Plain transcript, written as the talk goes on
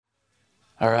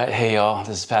All right, hey y'all,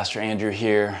 this is Pastor Andrew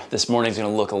here. This morning's gonna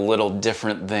look a little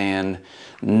different than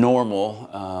normal.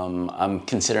 I'm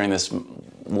considering this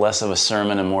less of a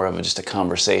sermon and more of just a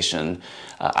conversation.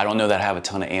 I don't know that I have a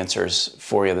ton of answers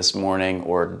for you this morning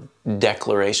or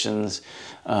declarations.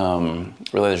 Really,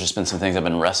 there's just been some things I've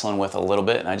been wrestling with a little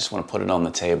bit, and I just want to put it on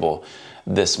the table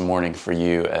this morning for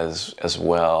you as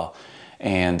well.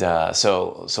 And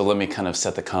so let me kind of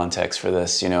set the context for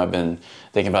this. You know, I've been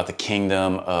thinking about the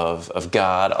kingdom of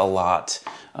God a lot,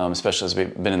 especially as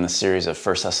we've been in the series of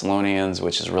 1 Thessalonians,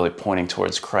 which is really pointing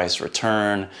towards Christ's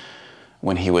return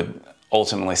when he would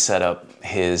ultimately set up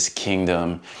his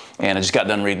kingdom. And I just got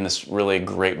done reading this really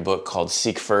great book called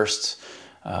Seek First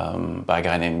by a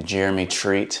guy named Jeremy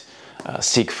Treat.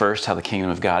 Seek First, How the Kingdom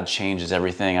of God Changes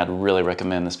Everything. I'd really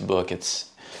recommend this book. It's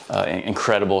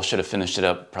incredible. Should have finished it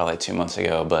up probably 2 months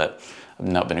ago, but I've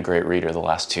not been a great reader the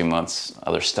last 2 months.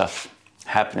 Other stuff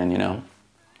happening, you know.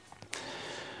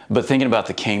 But thinking about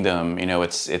the kingdom, you know,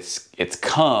 it's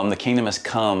come. The kingdom has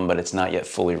come, but it's not yet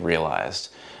fully realized.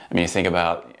 I mean, you think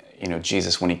about, you know,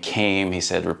 Jesus when he came, he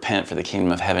said, "Repent, for the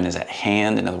kingdom of heaven is at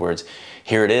hand." In other words,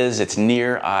 here it is. It's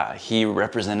near. He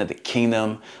represented the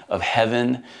kingdom of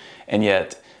heaven, and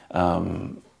yet.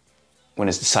 When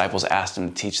his disciples asked him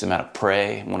to teach them how to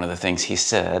pray, one of the things he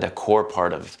said, a core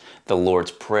part of the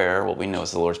Lord's Prayer, what we know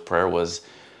as the Lord's Prayer, was,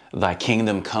 "Thy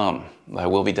kingdom come, thy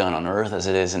will be done on earth as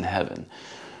it is in heaven."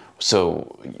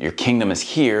 So your kingdom is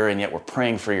here, and yet we're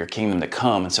praying for your kingdom to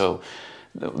come. And so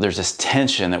there's this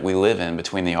tension that we live in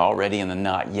between the already and the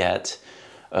not yet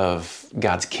of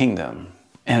God's kingdom.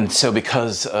 And so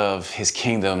because of his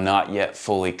kingdom not yet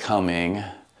fully coming,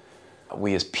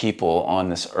 we as people on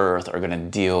this earth are going to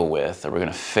deal with, or we're going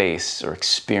to face or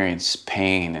experience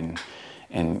pain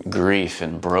and grief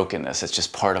and brokenness. It's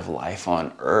just part of life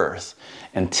on earth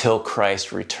until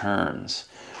Christ returns.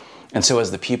 And so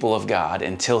as the people of God,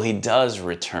 until he does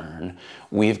return,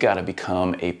 we've got to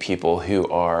become a people who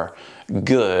are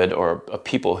good, or a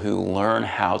people who learn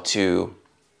how to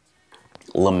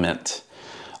lament,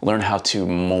 learn how to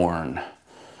mourn.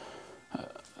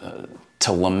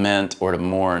 To lament or to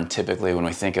mourn, typically when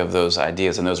we think of those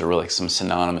ideas, and those are really some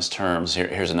synonymous terms.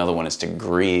 Here's another one, is to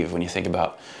grieve. When you think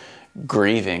about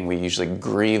grieving, we usually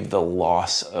grieve the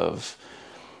loss of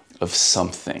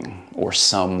something or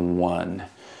someone.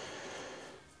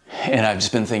 And I've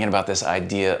just been thinking about this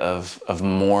idea of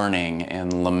mourning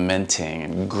and lamenting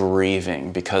and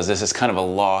grieving, because this is kind of a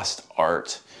lost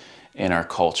art in our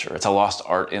culture. It's a lost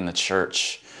art in the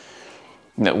church.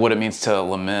 What it means to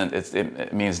lament,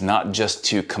 it means not just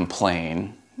to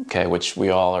complain, okay, which we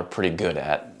all are pretty good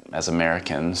at as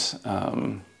Americans.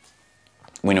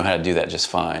 We know how to do that just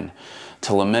fine.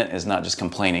 To lament is not just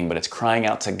complaining, but it's crying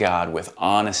out to God with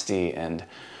honesty and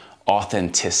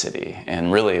authenticity,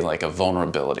 and really like a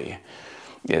vulnerability.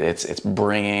 It's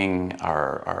bringing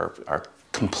our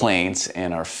complaints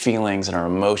and our feelings and our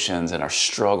emotions and our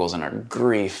struggles and our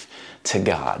grief to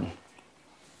God.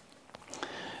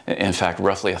 In fact,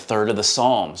 roughly a third of the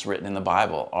Psalms written in the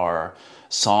Bible are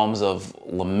Psalms of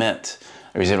lament.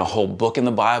 There's even a whole book in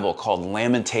the Bible called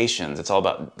Lamentations. It's all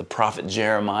about the prophet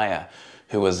Jeremiah,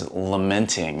 who was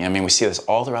lamenting. I mean, we see this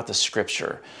all throughout the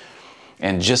scripture.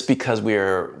 And just because we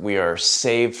are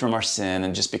saved from our sin,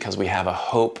 and just because we have a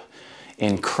hope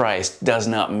in Christ, does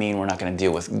not mean we're not going to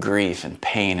deal with grief and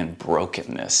pain and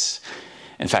brokenness.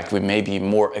 In fact, we may be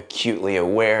more acutely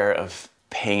aware of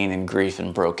pain and grief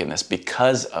and brokenness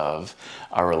because of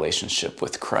our relationship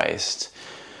with Christ.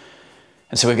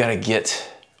 And so we've got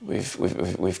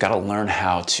to learn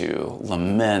how to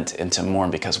lament and to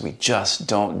mourn, because we just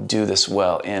don't do this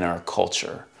well in our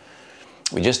culture.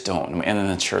 We just don't. And in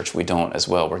the church, we don't as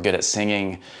well. We're good at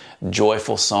singing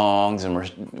joyful songs, and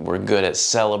we're good at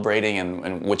celebrating,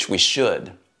 and which we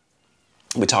should.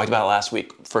 We talked about it last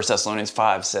week. 1 Thessalonians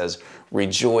 5 says,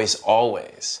 "Rejoice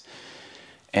always."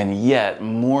 And yet,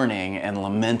 mourning and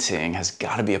lamenting has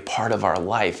got to be a part of our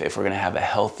life if we're going to have a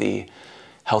healthy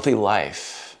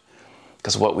life.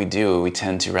 Because what we do, we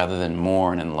tend to, rather than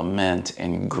mourn and lament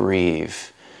and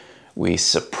grieve, we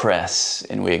suppress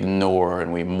and we ignore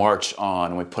and we march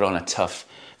on and we put on a tough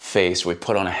face, we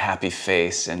put on a happy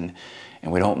face, and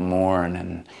we don't mourn.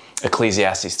 And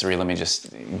Ecclesiastes 3, let me just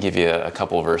give you a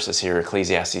couple of verses here.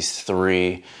 Ecclesiastes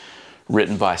 3,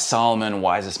 written by Solomon,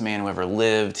 wisest man who ever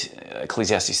lived.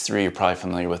 Ecclesiastes 3, you're probably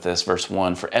familiar with this. Verse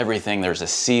 1, "For everything there's a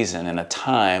season and a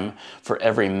time for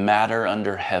every matter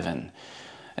under heaven."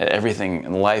 Everything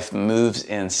in life moves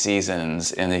in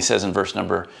seasons. And he says in verse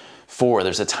number 4,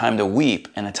 there's a time to weep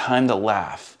and a time to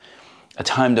laugh, a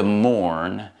time to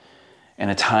mourn and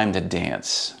a time to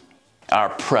dance. our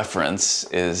preference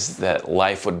is that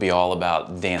life would be all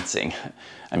about dancing.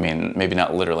 I mean, maybe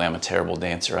not literally, I'm a terrible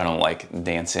dancer, I don't like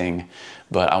dancing,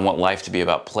 but I want life to be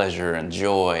about pleasure and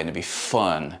joy and to be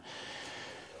fun.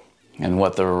 And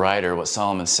what the writer, what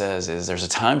Solomon says is there's a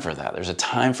time for that. There's a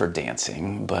time for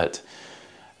dancing, but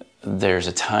there's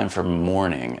a time for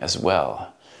mourning as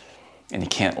well. And you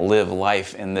can't live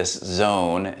life in this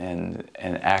zone and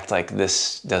act like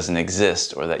this doesn't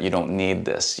exist or that you don't need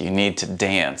this. You need to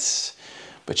dance,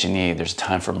 but there's a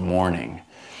time for mourning.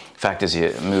 In fact, as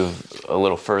you move a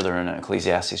little further in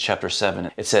Ecclesiastes chapter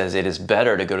 7, it says, "It is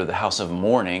better to go to the house of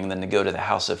mourning than to go to the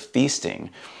house of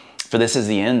feasting. For this is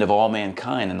the end of all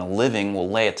mankind, and the living will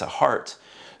lay it to heart.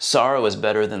 Sorrow is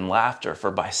better than laughter,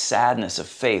 for by sadness of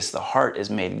face the heart is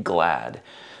made glad.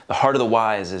 The heart of the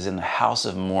wise is in the house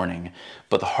of mourning,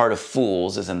 but the heart of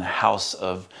fools is in the house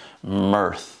of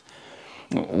mirth."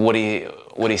 What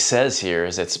he says here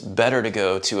is it's better to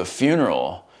go to a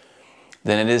funeral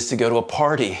than it is to go to a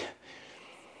party.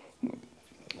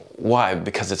 Why?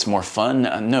 Because it's more fun?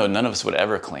 No, none of us would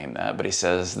ever claim that. But he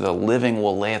says the living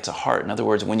will lay it to heart. In other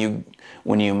words, when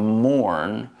you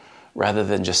mourn, rather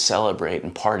than just celebrate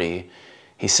and party,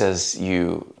 he says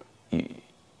you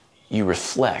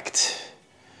reflect.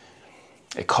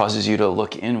 It causes you to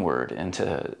look inward and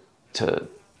to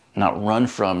not run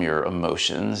from your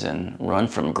emotions and run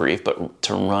from grief, but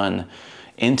to run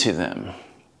into them,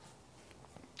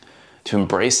 to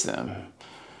embrace them.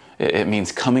 It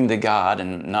means coming to God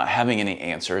and not having any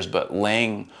answers, but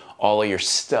laying all of your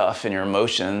stuff and your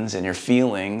emotions and your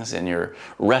feelings and your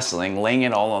wrestling, laying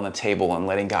it all on the table and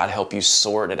letting God help you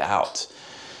sort it out.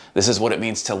 This is what it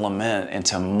means to lament and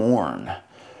to mourn.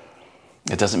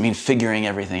 It doesn't mean figuring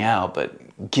everything out,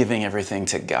 but giving everything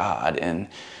to God and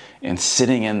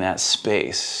sitting in that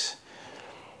space.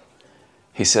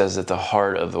 He says that the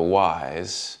heart of the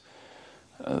wise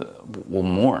will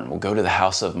mourn, will go to the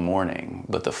house of mourning,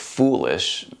 but the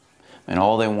foolish, and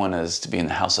all they want is to be in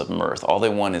the house of mirth. All they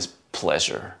want is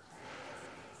pleasure.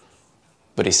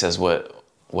 But he says what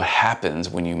happens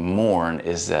when you mourn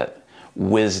is that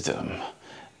wisdom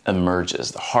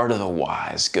emerges. The heart of the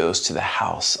wise goes to the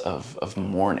house of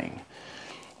mourning.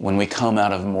 When we come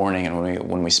out of mourning and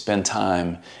when we spend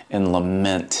time in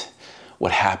lament,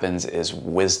 what happens is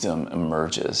wisdom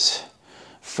emerges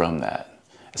from that.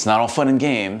 It's not all fun and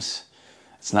games.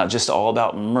 It's not just all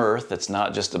about mirth. It's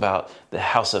not just about the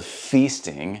house of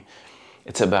feasting.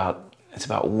 It's about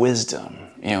wisdom.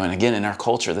 And again, in our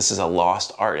culture, this is a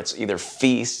lost art. It's either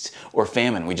feast or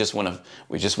famine. We just want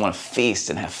to feast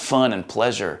and have fun and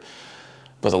pleasure.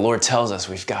 But the Lord tells us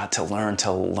we've got to learn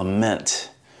to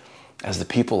lament as the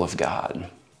people of God.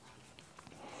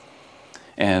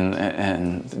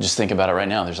 And just think about it right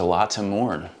now. There's a lot to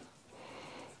mourn.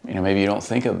 Maybe you don't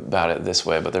think about it this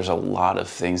way, but there's a lot of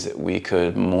things that we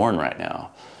could mourn right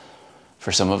now.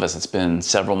 For some of us, it's been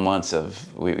several months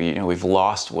of we've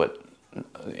lost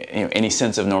any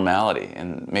sense of normality,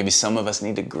 and maybe some of us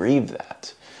need to grieve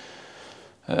that.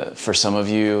 For some of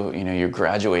you, you're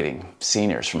graduating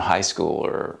seniors from high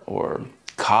school or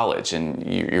college, and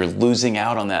you're losing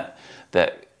out on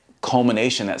that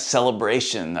culmination, that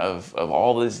celebration of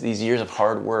all these years of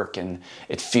hard work, and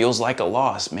it feels like a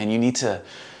loss. Man, you need to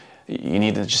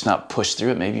just not push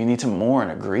through it. Maybe you need to mourn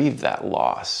or grieve that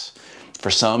loss.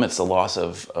 For some, it's the loss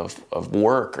of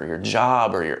work or your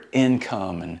job or your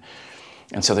income,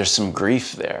 and so there's some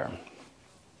grief there.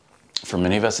 For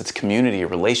many of us, it's community or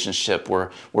relationship.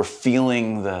 We're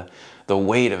feeling the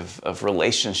weight of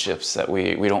relationships that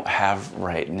we don't have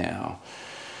right now.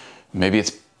 Maybe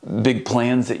it's big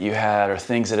plans that you had or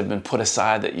things that have been put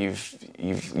aside that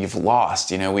you've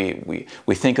lost.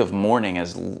 We think of mourning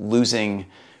as losing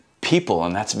people,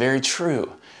 and that's very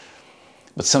true.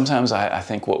 But sometimes I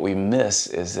think what we miss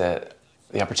is that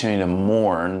the opportunity to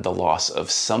mourn the loss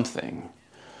of something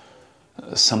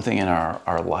in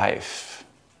our life.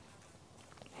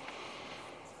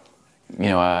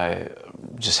 I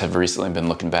just have recently been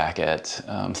looking back at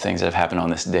things that have happened on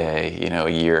this day, a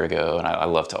year ago, and I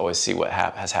love to always see what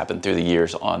has happened through the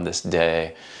years on this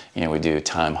day. We do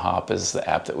Time Hop as the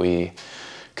app that we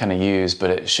kind of use, but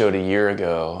it showed a year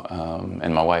ago,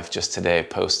 and my wife just today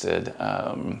posted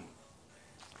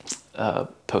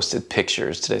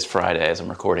pictures. Today's Friday as I'm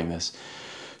recording this.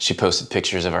 She posted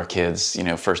pictures of our kids,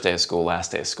 first day of school,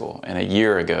 last day of school. And a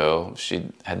year ago,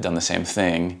 she had done the same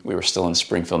thing. We were still in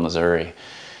Springfield, Missouri.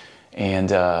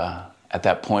 And at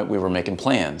that point, we were making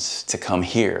plans to come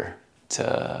here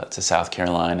to South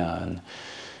Carolina.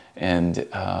 And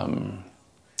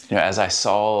as I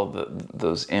saw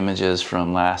those images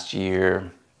from last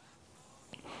year,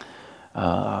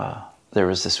 there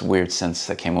was this weird sense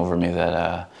that came over me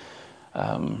that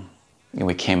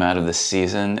we came out of this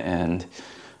season and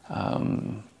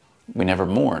we never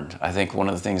mourned. I think one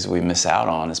of the things we miss out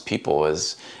on as people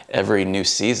is every new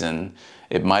season,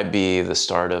 it might be the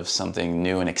start of something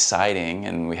new and exciting,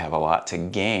 and we have a lot to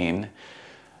gain,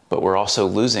 but we're also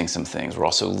losing some things. We're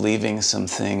also leaving some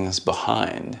things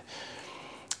behind.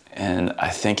 And I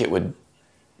think it would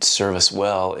serve us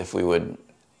well if we would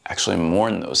actually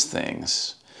mourn those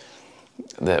things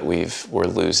that we're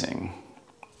losing.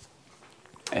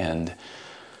 And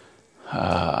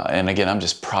again, I'm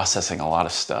just processing a lot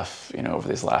of stuff, over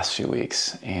these last few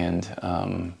weeks. And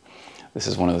this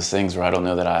is one of those things where I don't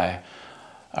know that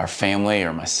our family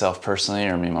or myself personally,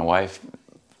 or me and my wife,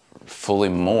 fully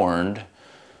mourned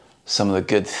some of the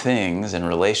good things in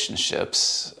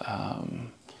relationships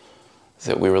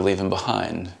that we were leaving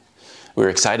behind. We were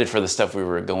excited for the stuff we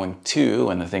were going to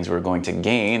and the things we were going to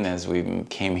gain as we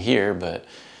came here, but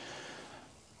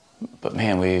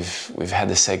man, we've had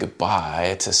to say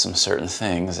goodbye to some certain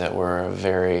things that were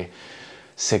very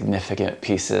significant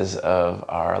pieces of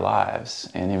our lives,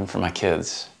 and even for my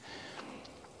kids.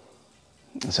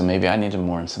 So maybe I need to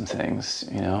mourn some things,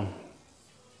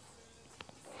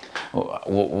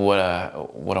 What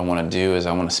I want to do is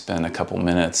I want to spend a couple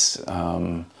minutes,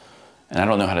 and I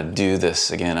don't know how to do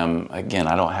this. Again,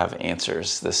 I don't have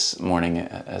answers this morning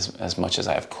as much as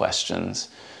I have questions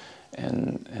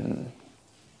and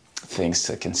things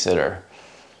to consider.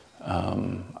 I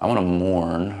want to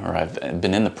mourn, or I've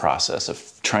been in the process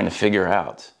of trying to figure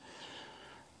out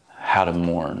how to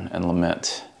mourn and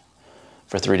lament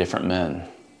for 3 different men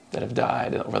that have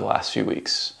died over the last few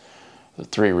weeks.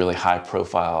 3 really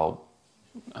high-profile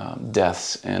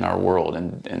deaths in our world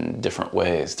in different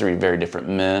ways. 3 very different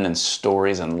men and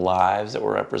stories and lives that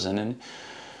were represented,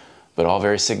 but all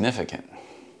very significant.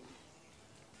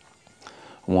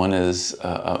 One is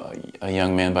a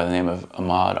young man by the name of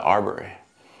Ahmaud Arbery,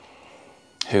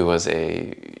 who was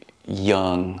a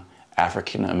young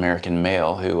African-American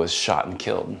male who was shot and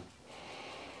killed.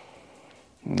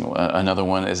 Another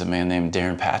one is a man named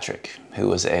Darren Patrick, who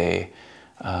was a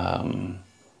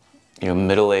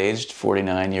middle-aged,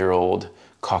 49-year-old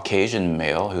Caucasian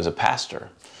male who was a pastor,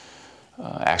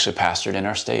 actually pastored in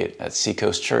our state at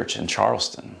Seacoast Church in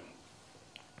Charleston,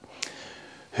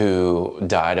 who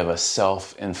died of a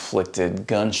self-inflicted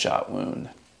gunshot wound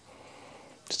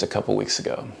just a couple weeks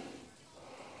ago.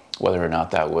 Whether or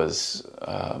not that was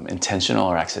intentional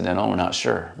or accidental, we're not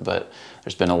sure, but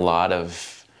there's been a lot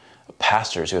of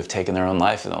pastors who have taken their own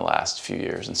life in the last few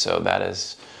years, and so that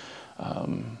is,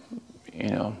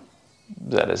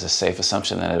 that is a safe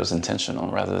assumption that it was intentional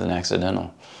rather than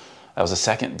accidental. That was the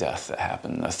second death that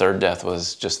happened. The third death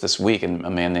was just this week, and a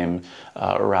man named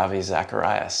Ravi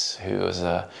Zacharias, who was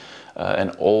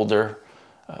an older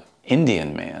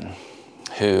Indian man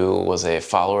who was a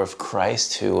follower of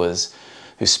Christ, who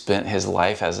spent his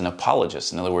life as an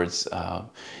apologist. In other words,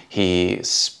 he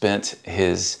spent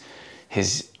his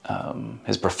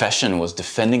profession was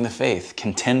defending the faith,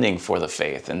 contending for the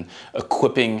faith, and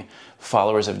equipping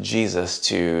followers of Jesus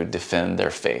to defend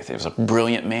their faith. He was a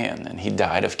brilliant man, and he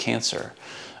died of cancer,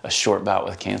 a short bout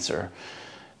with cancer,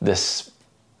 this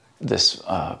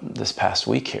past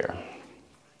week here.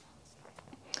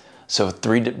 So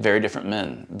 3 very different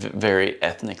men, very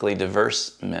ethnically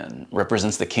diverse men,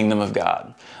 represents the kingdom of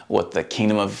God, what the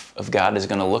kingdom of God is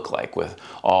going to look like, with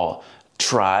all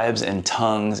tribes and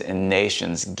tongues and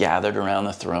nations gathered around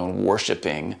the throne,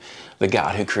 worshiping the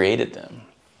God who created them.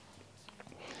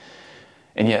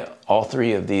 And yet, all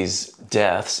 3 of these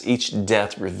deaths, each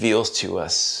death reveals to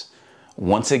us,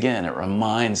 once again, it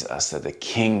reminds us that the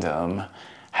kingdom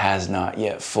has not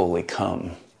yet fully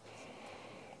come.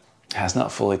 Has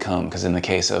not fully come, because in the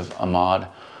case of Ahmaud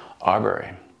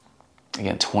Arbery,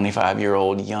 again,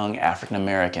 25-year-old young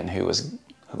African-American who was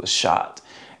shot,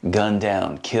 gunned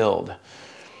down, killed.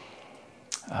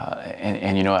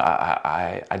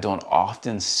 I don't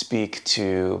often speak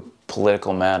to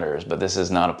political matters, but this is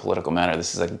not a political matter.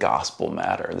 This is a gospel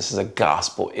matter. This is a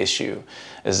gospel issue.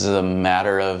 This is a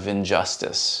matter of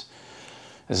injustice.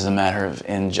 This is a matter of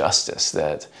injustice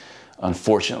that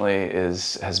unfortunately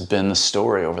has been the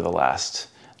story over the last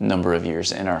number of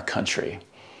years in our country.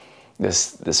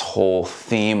 This whole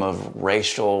theme of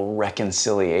racial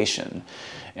reconciliation.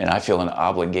 And I feel an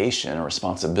obligation, a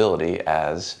responsibility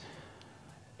as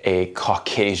a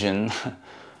Caucasian,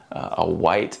 a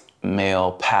white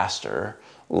male pastor,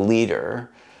 leader,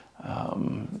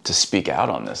 to speak out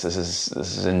on this. This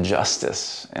is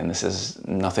injustice, and this is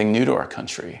nothing new to our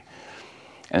country.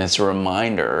 And it's a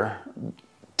reminder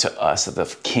to us that the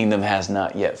kingdom has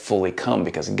not yet fully come,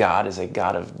 because God is a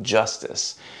God of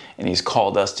justice, and He's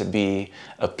called us to be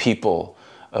a people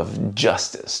of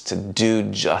justice, to do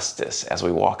justice as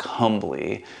we walk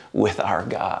humbly with our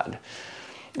God.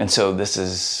 And so this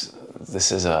is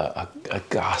a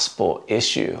gospel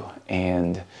issue,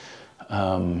 and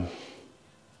the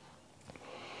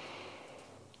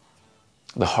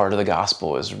heart of the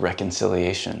gospel is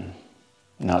reconciliation,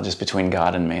 not just between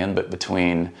God and man, but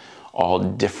between all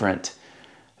different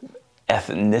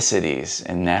ethnicities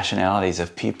and nationalities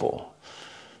of people.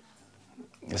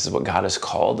 This is what God has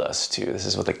called us to. This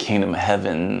is what the kingdom of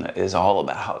heaven is all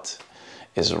about,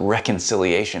 is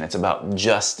reconciliation. It's about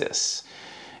justice.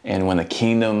 And when the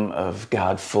kingdom of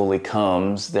God fully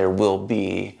comes, there will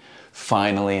be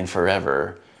finally and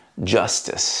forever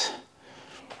justice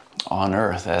on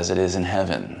earth as it is in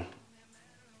heaven.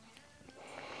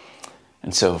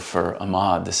 And so for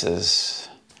Ahmad, this is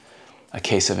a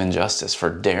case of injustice.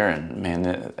 For Darren,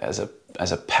 man, as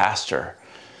a pastor,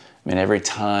 I mean, every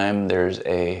time there's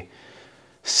a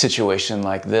situation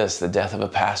like this, the death of a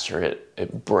pastor,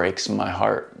 it breaks my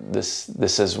heart. This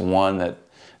is one that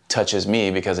touches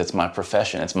me because it's my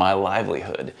profession, it's my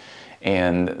livelihood.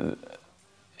 And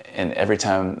every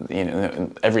time,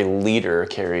 every leader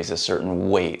carries a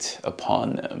certain weight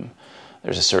upon them.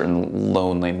 There's a certain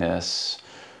loneliness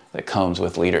that comes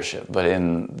with leadership. But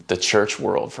in the church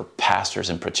world, for pastors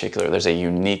in particular, there's a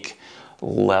unique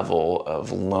level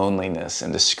of loneliness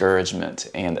and discouragement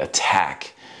and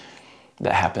attack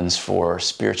that happens for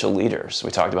spiritual leaders.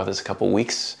 We talked about this a couple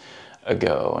weeks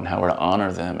ago, and how we're to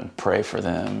honor them and pray for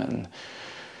them.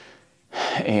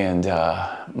 And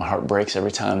my heart breaks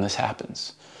every time this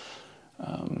happens.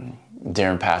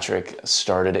 Darren Patrick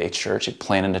started a church. He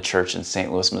planted a church in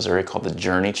St. Louis, Missouri called the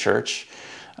Journey Church.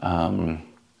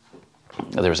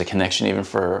 There was a connection even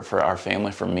for our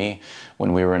family, for me,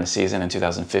 when we were in a season in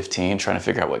 2015 trying to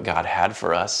figure out what God had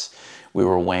for us. We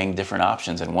were weighing different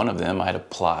options, and one of them I had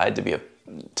applied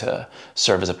to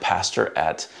serve as a pastor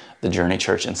at the Journey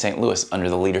Church in St. Louis under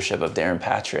the leadership of Darren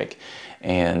Patrick.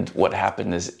 And what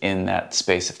happened is, in that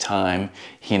space of time,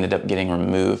 he ended up getting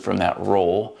removed from that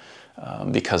role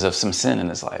because of some sin in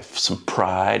his life, some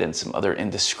pride and some other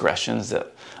indiscretions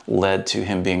that led to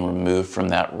him being removed from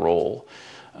that role.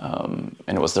 And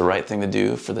it was the right thing to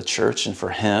do for the church and for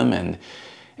him,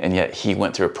 and yet he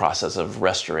went through a process of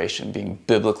restoration, being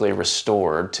biblically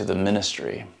restored to the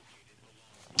ministry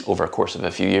over a course of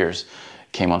a few years.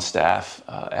 Came on staff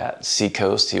at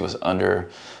Seacoast. He was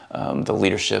under the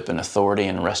leadership and authority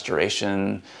and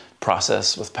restoration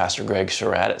process with Pastor Greg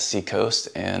Surratt at Seacoast,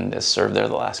 and has served there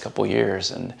the last couple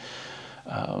years. And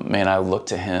man, I looked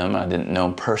to him. I didn't know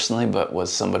him personally, but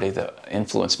was somebody that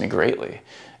influenced me greatly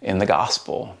in the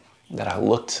gospel, that I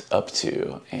looked up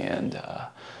to. And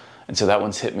so that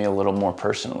one's hit me a little more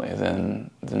personally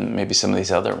than maybe some of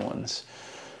these other ones.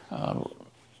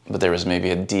 But there was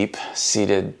maybe a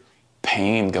deep-seated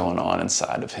pain going on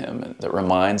inside of him that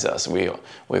reminds us we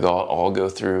all go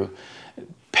through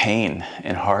pain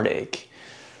and heartache,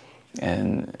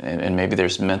 and maybe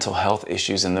there's mental health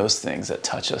issues and those things that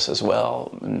touch us as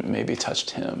well, and maybe touched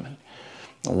him.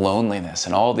 Loneliness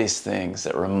and all these things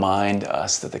that remind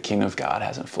us that the kingdom of God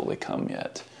hasn't fully come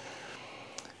yet.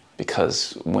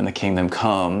 Because when the kingdom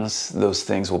comes, those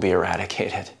things will be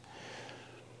eradicated.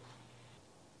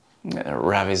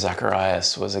 Ravi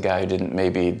Zacharias was a guy who didn't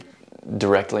maybe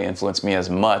directly influence me as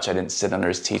much. I didn't sit under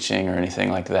his teaching or anything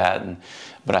like that.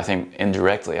 But I think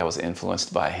indirectly I was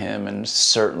influenced by him, and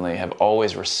certainly have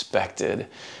always respected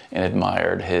and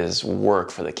admired his work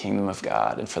for the kingdom of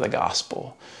God and for the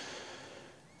gospel.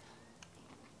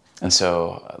 And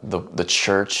so the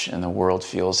church and the world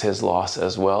feels his loss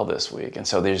as well this week. And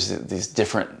so there's these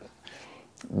different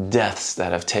deaths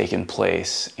that have taken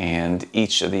place, and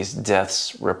each of these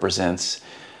deaths represents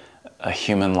a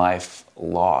human life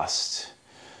lost.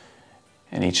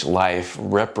 And each life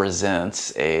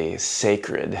represents a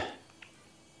sacred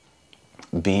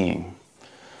being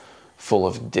full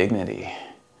of dignity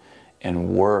and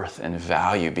worth and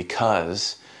value,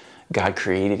 because God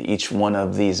created each one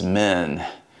of these men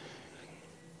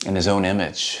in his own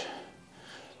image.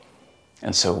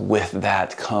 And so with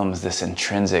that comes this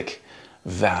intrinsic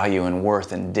value and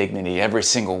worth and dignity. Every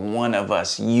single one of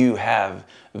us, you have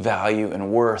value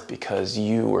and worth because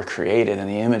you were created in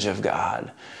the image of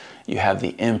God. You have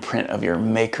the imprint of your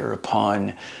Maker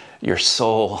upon your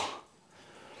soul.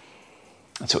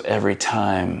 And so every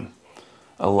time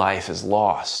a life is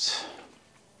lost,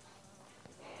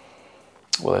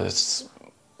 whether it's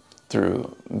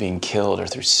through being killed or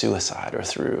through suicide or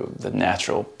through the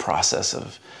natural process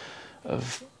of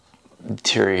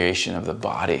deterioration of the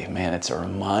body, man, it's a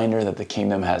reminder that the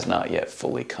kingdom has not yet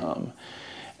fully come.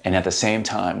 And at the same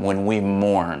time, when we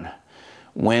mourn,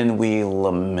 when we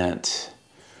lament,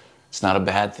 It's not a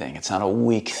bad thing. It's not a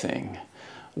weak thing.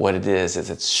 What it is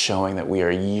it's showing that we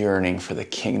are yearning for the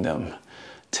kingdom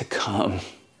to come.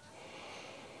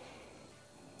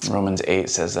 Romans 8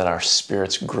 says that our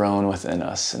spirits groan within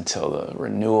us until the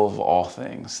renewal of all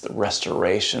things, the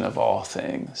restoration of all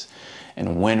things.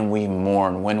 And when we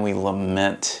mourn, when we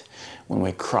lament, when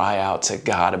we cry out to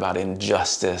God about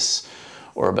injustice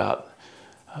or about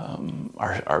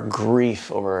our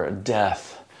grief over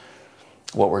death,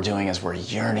 what we're doing is we're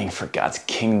yearning for God's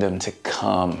kingdom to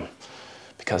come,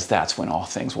 because that's when all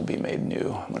things will be made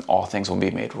new, when all things will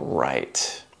be made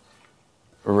right.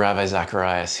 Ravi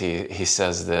Zacharias, he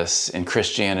says this: in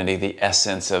Christianity, the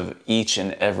essence of each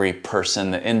and every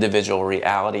person, the individual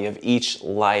reality of each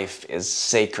life is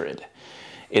sacred.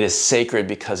 It is sacred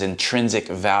because intrinsic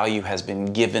value has been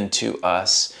given to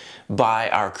us by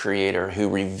our Creator,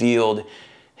 who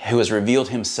has revealed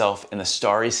himself in the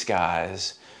starry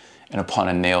skies and upon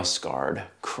a nail-scarred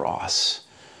cross.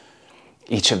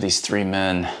 Each of these three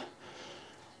men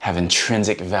have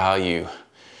intrinsic value.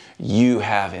 You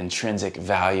have intrinsic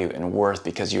value and worth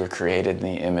because you were created in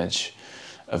the image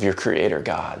of your Creator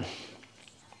God.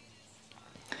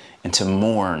 And to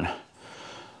mourn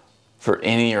for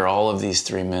any or all of these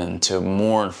three men, to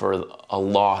mourn for a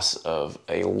loss of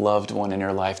a loved one in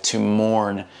your life, to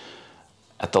mourn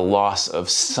at the loss of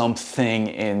something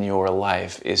in your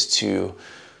life it's to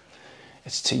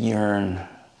yearn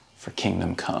for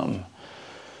kingdom come.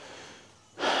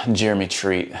 Jeremy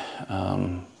Treat,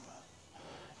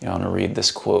 I want to read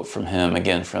this quote from him,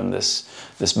 again, from this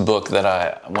book that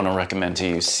I want to recommend to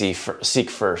you, Seek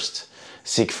First,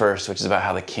 which is about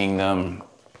how the kingdom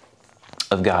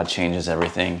of God changes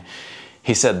everything.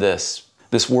 He said this: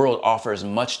 this world offers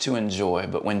much to enjoy,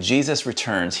 but when Jesus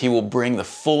returns, he will bring the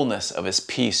fullness of his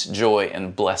peace, joy,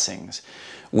 and blessings.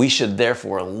 We should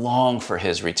therefore long for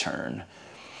his return,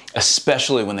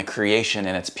 especially when the creation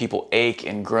and its people ache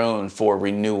and groan for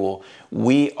renewal.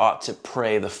 We ought to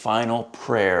pray the final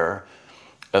prayer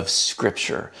of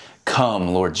Scripture: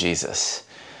 come, Lord Jesus.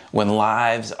 When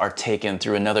lives are taken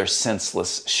through another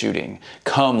senseless shooting,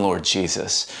 come, Lord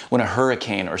Jesus. When a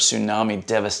hurricane or tsunami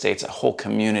devastates a whole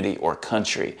community or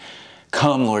country,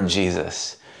 come, Lord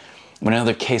Jesus. When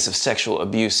another case of sexual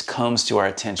abuse comes to our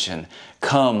attention,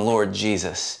 come, Lord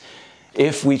Jesus.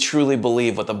 If we truly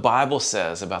believe what the Bible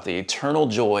says about the eternal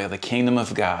joy of the kingdom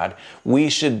of God, we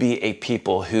should be a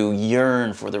people who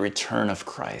yearn for the return of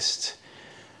Christ.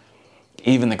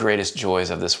 Even the greatest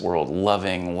joys of this world,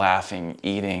 loving, laughing,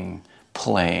 eating,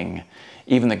 playing,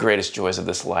 even the greatest joys of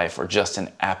this life are just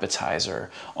an appetizer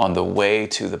on the way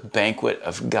to the banquet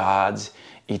of God's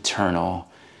eternal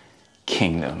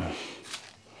kingdom.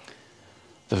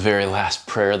 The very last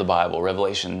prayer of the Bible,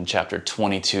 Revelation chapter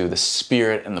 22, the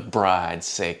Spirit and the bride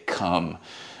say, come.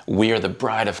 We are the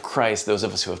bride of Christ, those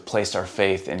of us who have placed our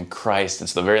faith in Christ. And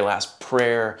so the very last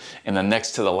prayer and the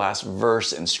next to the last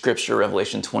verse in Scripture,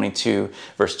 Revelation 22,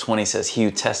 verse 20 says, he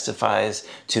who testifies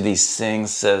to these things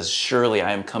says, surely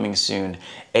I am coming soon.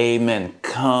 Amen.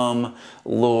 Come,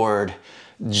 Lord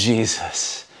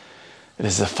Jesus. It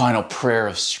is the final prayer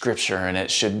of Scripture, and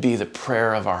it should be the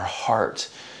prayer of our heart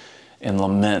in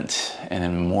lament and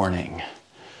in mourning.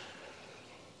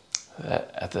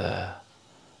 That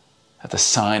at the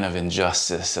sign of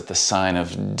injustice, at the sign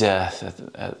of death,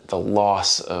 at the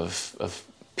loss of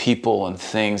people and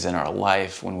things in our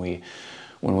life, when we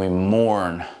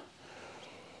mourn,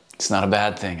 it's not a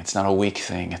bad thing. It's not a weak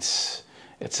thing. It's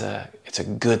a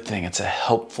good thing. It's a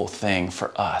helpful thing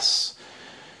for us,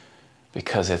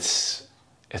 because it's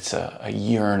a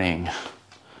yearning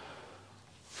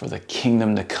for the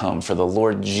kingdom to come, for the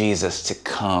Lord Jesus to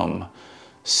come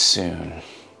soon.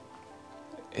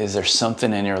 Is there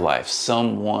something in your life,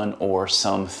 someone or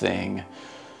something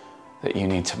that you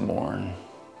need to mourn?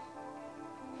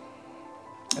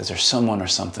 Is there someone or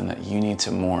something that you need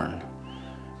to mourn?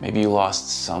 Maybe you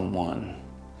lost someone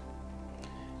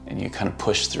and you kind of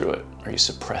pushed through it, or you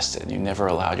suppressed it and you never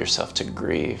allowed yourself to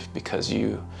grieve because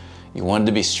you wanted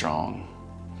to be strong,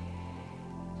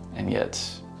 and yet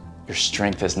your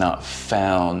strength is not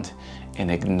found in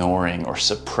ignoring or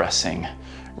suppressing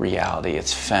reality.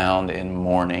 It's found in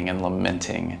mourning and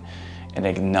lamenting and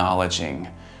acknowledging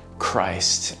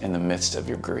Christ in the midst of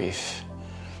your grief.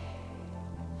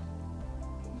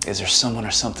 Is there someone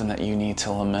or something that you need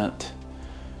to lament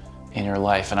in your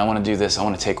life? And I want to do this. I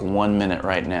want to take 1 minute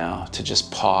right now to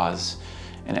just pause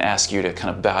and ask you to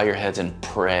kind of bow your heads and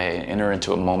pray, enter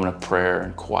into a moment of prayer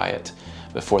and quiet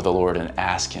before the Lord and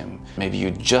ask Him. Maybe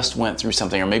you just went through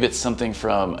something, or maybe it's something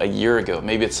from a year ago,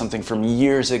 maybe it's something from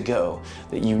years ago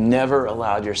that you never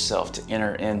allowed yourself to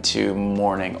enter into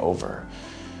mourning over.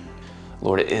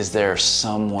 Lord, is there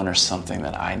someone or something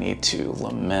that I need to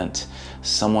lament,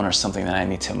 someone or something that I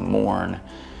need to mourn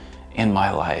in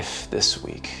my life this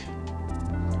week?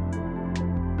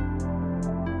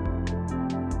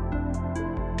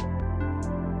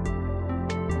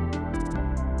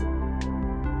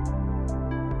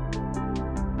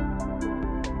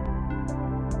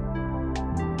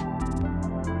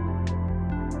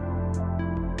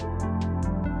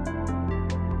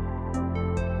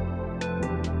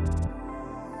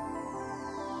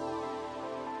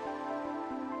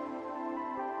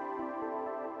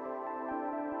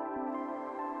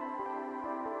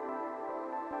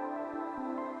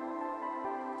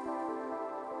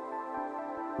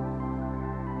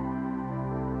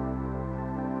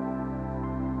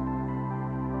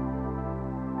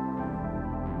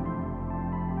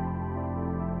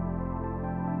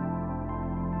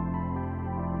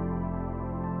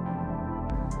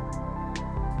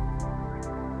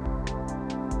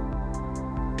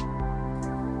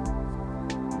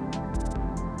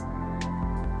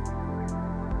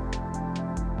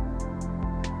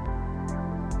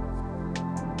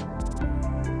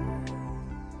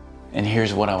 And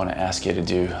here's what I want to ask you to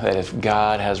do, that if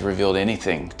God has revealed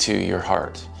anything to your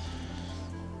heart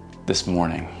this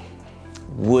morning,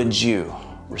 would you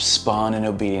respond in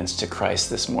obedience to Christ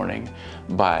this morning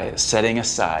by setting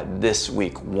aside this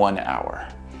week 1 hour?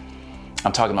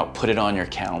 I'm talking about put it on your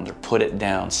calendar, put it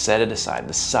down, set it aside.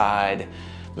 Decide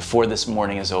before this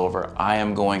morning is over, I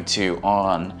am going to,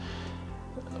 on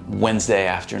Wednesday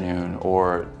afternoon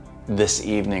or this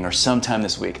evening or sometime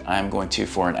this week, I'm going to,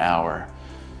 for an hour,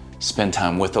 spend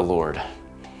time with the Lord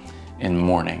in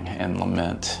mourning and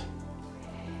lament.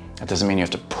 That doesn't mean you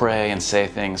have to pray and say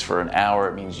things for an hour.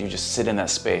 It means you just sit in that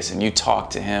space and you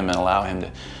talk to Him and allow Him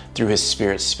to, through His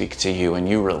Spirit, speak to you, and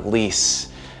you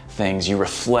release things, you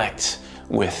reflect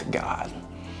with God.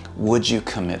 Would you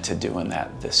commit to doing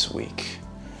that this week?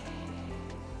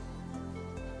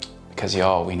 Because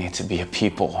y'all, we need to be a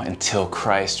people until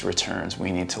Christ returns.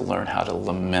 We need to learn how to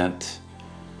lament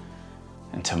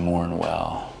and to mourn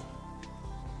well.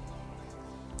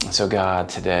 And so God,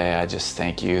 today I just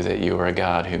thank you that you are a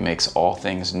God who makes all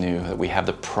things new, that we have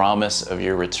the promise of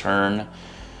your return,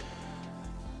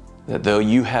 that though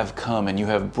you have come and you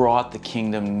have brought the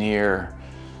kingdom near,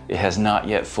 it has not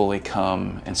yet fully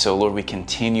come. And so Lord, we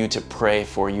continue to pray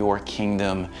for your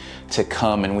kingdom to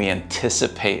come, and we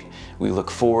anticipate, we look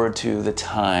forward to the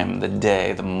time, the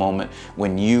day, the moment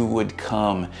when you would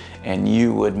come and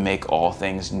you would make all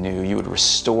things new. You would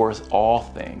restore all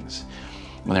things.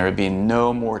 When there would be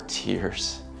no more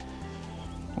tears,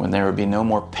 when there would be no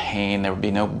more pain, there would be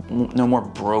no more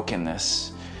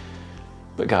brokenness.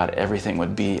 But God, everything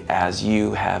would be as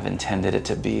you have intended it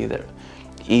to be, that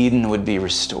Eden would be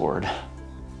restored.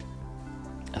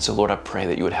 And so Lord, I pray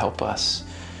that you would help us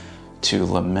to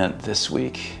lament this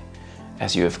week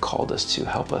as you have called us to.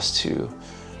 Help us to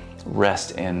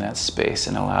rest in that space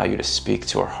and allow you to speak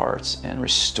to our hearts and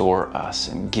restore us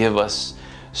and give us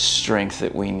strength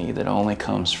that we need that only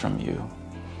comes from you.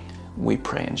 We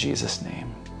pray in Jesus'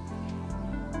 name.